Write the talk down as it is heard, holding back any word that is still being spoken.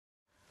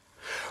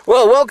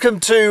Well,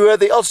 welcome to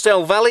the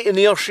Ötztal Valley in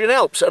the Austrian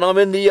Alps, and I'm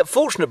in the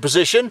fortunate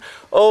position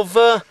of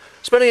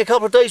spending a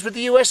couple of days with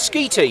the US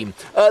ski team.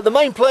 The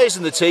main players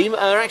in the team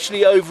are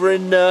actually over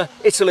in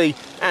Italy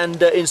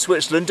and in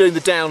Switzerland doing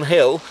the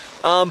downhill,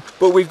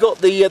 but we've got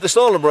the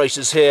slalom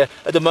racers here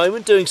at the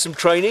moment doing some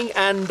training,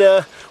 and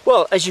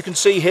well, as you can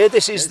see here,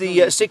 this is the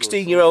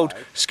 16-year-old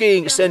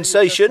skiing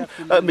sensation,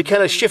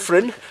 Mikaela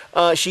Shiffrin.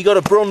 She got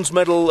a bronze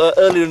medal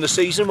earlier in the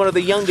season, one of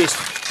the youngest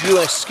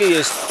US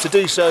skiers to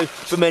do so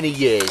for many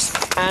years.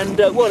 And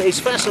well, it's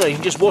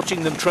fascinating just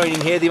watching them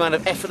training here, the amount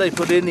of effort they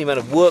put in, the amount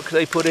of work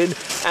they put in,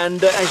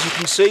 and as you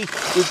can see,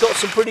 we've got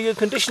some pretty good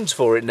conditions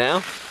for it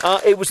now.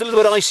 It was a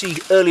little bit icy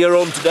earlier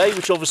on today,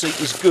 which obviously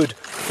is good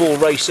for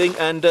racing,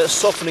 and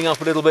softening up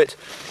a little bit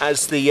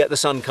as the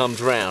sun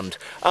comes round.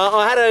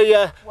 I had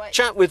a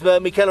chat with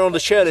Mikaela on the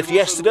chairlift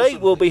yesterday.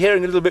 We'll be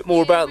hearing a little bit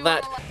more about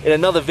that in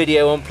another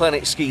video on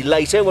PlanetSKI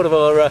later, one of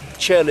our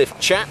chairlift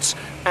chats.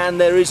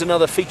 And there is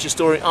another feature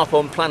story up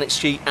on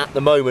PlanetSKI at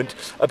the moment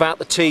about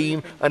the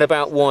team and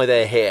about why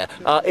they're here.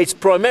 It's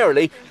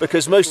primarily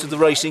because most of the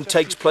racing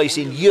takes place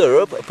in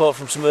Europe, apart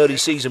from some early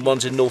season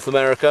ones in North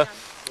America,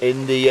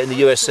 in the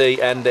USA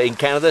and in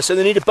Canada, so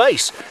they need a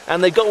base,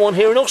 and they've got one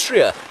here in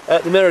Austria.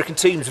 The American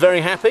team's very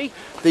happy.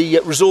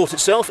 The resort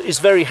itself is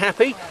very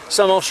happy.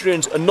 Some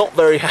Austrians are not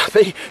very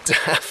happy to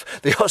have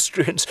the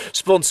Austrians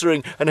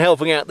sponsoring and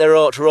helping out their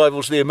arch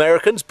rivals, the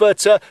Americans,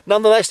 but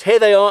nonetheless, here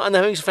they are, and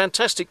they're having a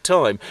fantastic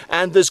time.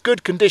 And there's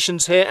good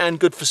conditions here and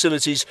good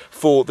facilities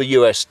for the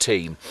US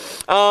team.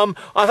 I've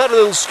had a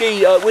little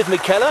ski with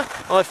Mikaela.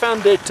 I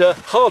found it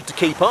hard to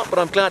keep up, but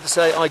I'm glad to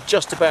say I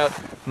just about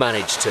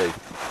managed to.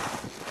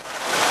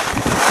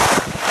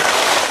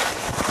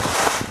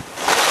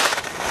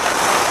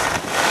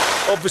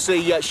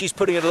 Obviously, she's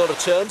putting in a lot of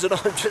turns, and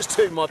I'm just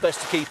doing my best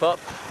to keep up,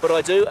 but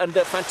I do, and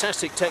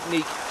fantastic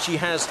technique she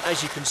has,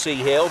 as you can see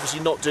here. Obviously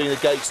not doing the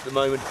gates at the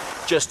moment,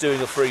 just doing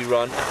a free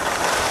run.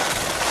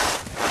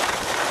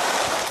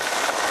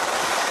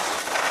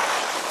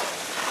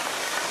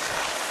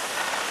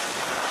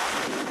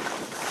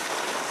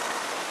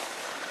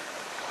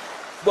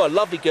 Well,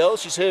 lovely girl.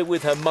 She's here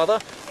with her mother,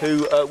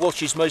 who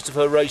watches most of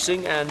her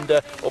racing and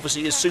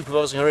obviously is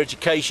supervising her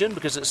education,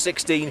 because at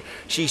 16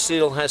 she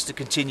still has to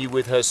continue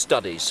with her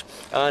studies.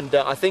 And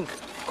I think,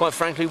 quite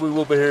frankly, we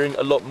will be hearing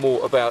a lot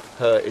more about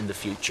her in the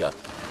future.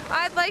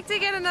 I'd like to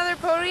get another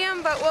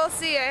podium, but we'll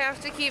see. I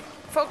have to keep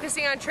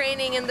focusing on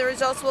training, and the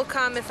results will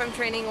come if I'm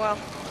training well.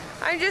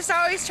 I'm just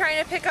always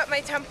trying to pick up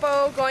my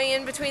tempo, going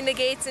in between the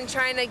gates and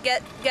trying to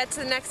get to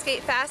the next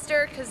gate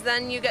faster, because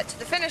then you get to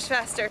the finish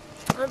faster.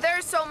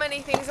 There's so many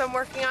things I'm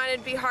working on,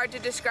 it'd be hard to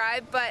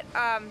describe, but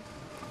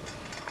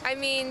I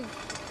mean,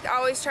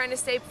 always trying to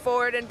stay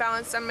forward and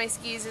balanced on my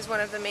skis is one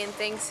of the main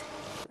things.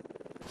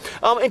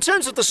 In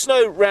terms of the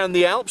snow around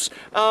the Alps,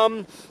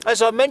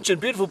 as I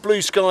mentioned, beautiful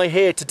blue sky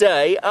here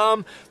today.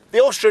 The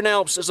Austrian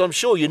Alps, as I'm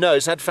sure you know,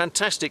 has had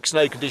fantastic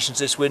snow conditions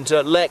this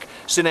winter. Lech,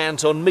 St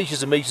Anton,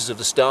 metres and metres of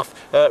the stuff.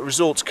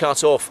 Resorts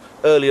cut off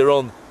earlier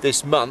on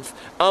this month.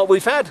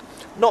 We've had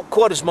not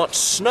quite as much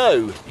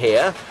snow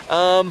here,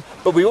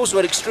 but we also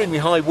had extremely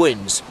high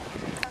winds.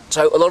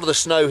 So a lot of the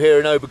snow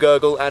here in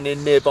Obergurgl and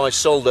in nearby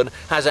Solden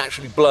has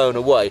actually blown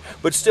away,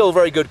 but still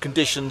very good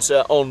conditions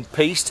on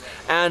piste,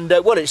 and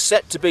well, it's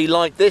set to be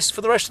like this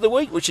for the rest of the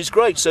week, which is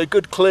great. So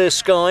good clear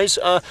skies,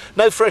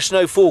 no fresh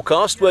snow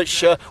forecast,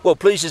 which well,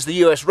 pleases the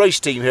US race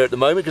team here at the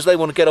moment, because they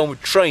want to get on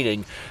with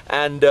training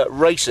and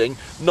racing,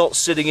 not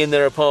sitting in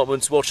their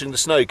apartments watching the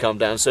snow come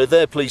down. So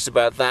they're pleased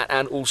about that,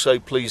 and also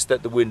pleased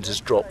that the wind has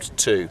dropped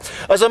too.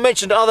 As I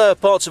mentioned, other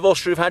parts of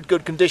Austria have had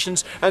good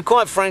conditions, and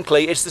quite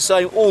frankly, it's the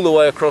same all the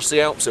way across the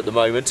Alps at the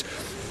moment.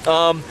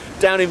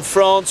 Down in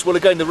France, well,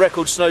 again, the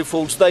record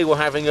snowfalls they were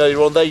having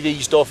earlier on, they've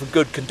eased off, and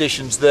good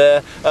conditions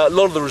there. A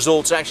lot of the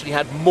resorts actually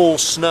had more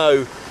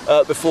snow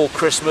before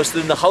Christmas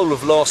than the whole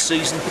of last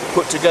season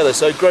put together,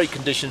 so great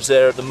conditions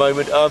there at the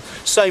moment.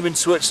 Same in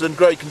Switzerland,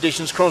 great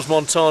conditions.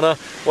 Crans-Montana,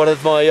 one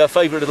of my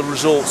favourite little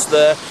resorts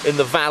there in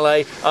the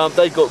Valais.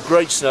 They've got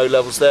great snow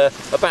levels there,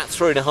 about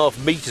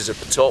 3.5 metres at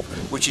the top,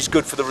 which is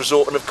good for the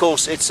resort, and of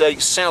course it's a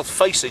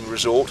south-facing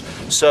resort,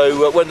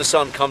 so when the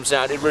sun comes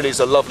out, it really is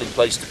a lovely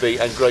place to be,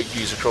 and great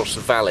views across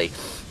the valley.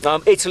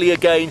 Italy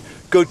again,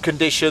 good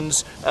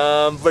conditions,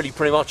 really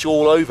pretty much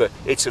all over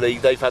Italy.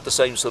 They've had the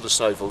same sort of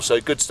snowfall,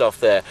 so good stuff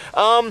there.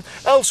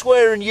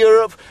 Elsewhere in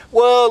Europe,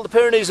 well, the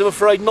Pyrenees, I'm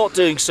afraid, not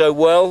doing so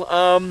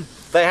well.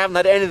 They haven't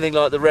had anything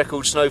like the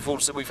record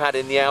snowfalls that we've had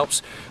in the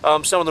Alps.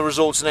 Some of the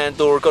resorts in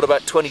Andorra got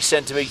about 20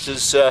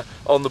 centimetres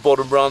on the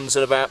bottom runs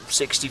and about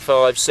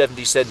 65,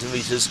 70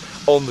 centimetres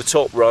on the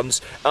top runs.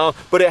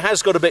 But it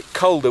has got a bit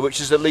colder, which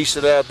has at least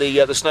allowed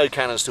the snow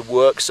cannons to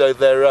work, so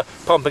they're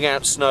pumping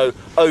out snow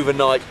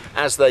overnight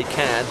as they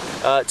can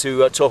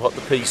to top up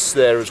the pistes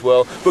there as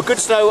well. But good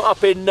snow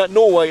up in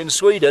Norway and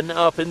Sweden,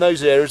 up in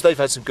those areas. They've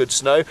had some good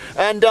snow,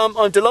 and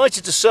I'm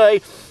delighted to say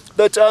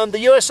that the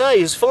USA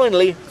has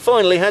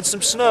finally had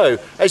some snow.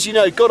 As you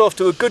know, it got off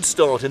to a good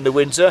start in the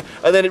winter,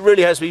 and then it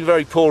really has been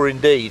very poor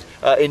indeed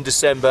in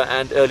December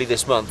and early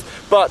this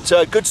month. But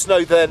good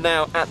snow there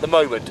now at the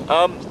moment.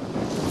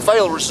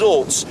 Vale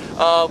Resorts,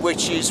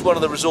 which is one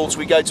of the resorts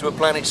we go to at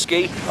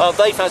PlanetSKI.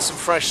 They've had some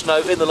fresh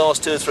snow in the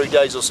last 2 or 3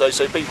 days or so,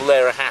 so people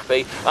there are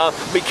happy.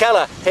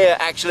 Mikaela here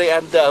actually,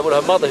 and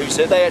her mother who's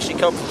here, they actually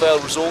come from Vale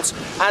Resorts,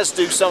 as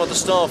do some of the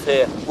staff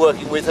here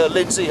working with her.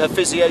 Lindsay, her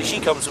physio, she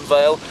comes from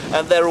Vale,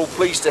 and they're all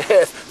pleased to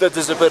hear that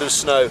there's a bit of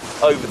snow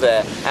over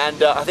there,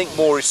 and I think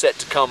more is set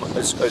to come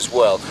as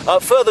well.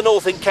 Further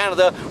north in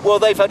Canada, well,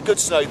 they've had good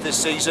snow this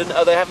season.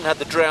 They haven't had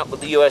the drought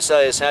that the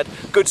USA has had.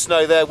 Good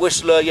snow there.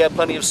 Whistler, yeah,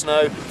 plenty of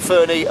snow.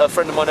 Fernie, a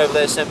friend of mine over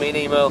there, sent me an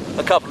email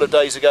a couple of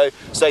days ago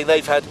saying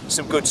they've had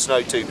some good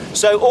snow too.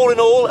 So all in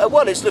all,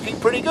 well, it's looking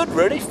pretty good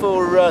really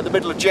for the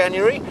middle of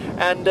January,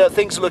 and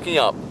things are looking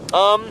up.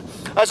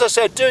 As I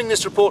said, doing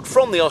this report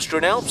from the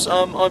Austrian Alps,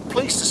 I'm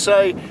pleased to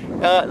say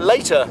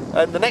later,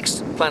 the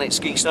next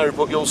PlanetSKI snow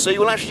report you'll see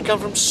will actually come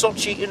from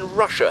Sochi in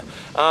Russia.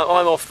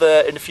 I'm off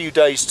there in a few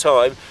days'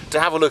 time to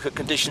have a look at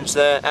conditions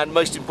there, and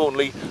most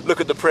importantly,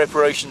 look at the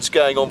preparations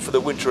going on for the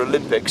Winter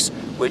Olympics,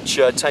 which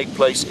take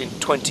place in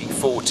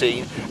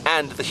 2014,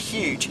 and the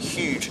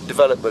huge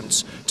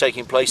developments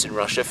taking place in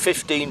Russia.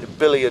 $15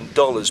 billion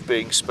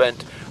being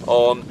spent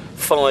on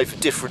 5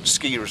 different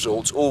ski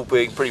resorts, all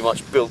being pretty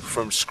much built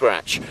from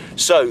scratch.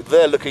 So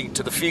they're looking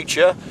to the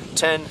future,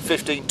 10,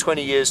 15,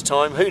 20 years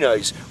time, who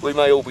knows, we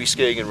may all be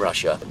skiing in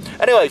Russia.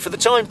 Anyway, for the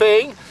time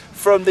being,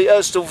 from the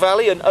Ötztal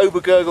Valley and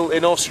Obergurgle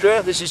in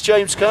Austria, this is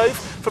James Cove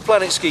for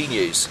PlanetSKI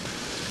News.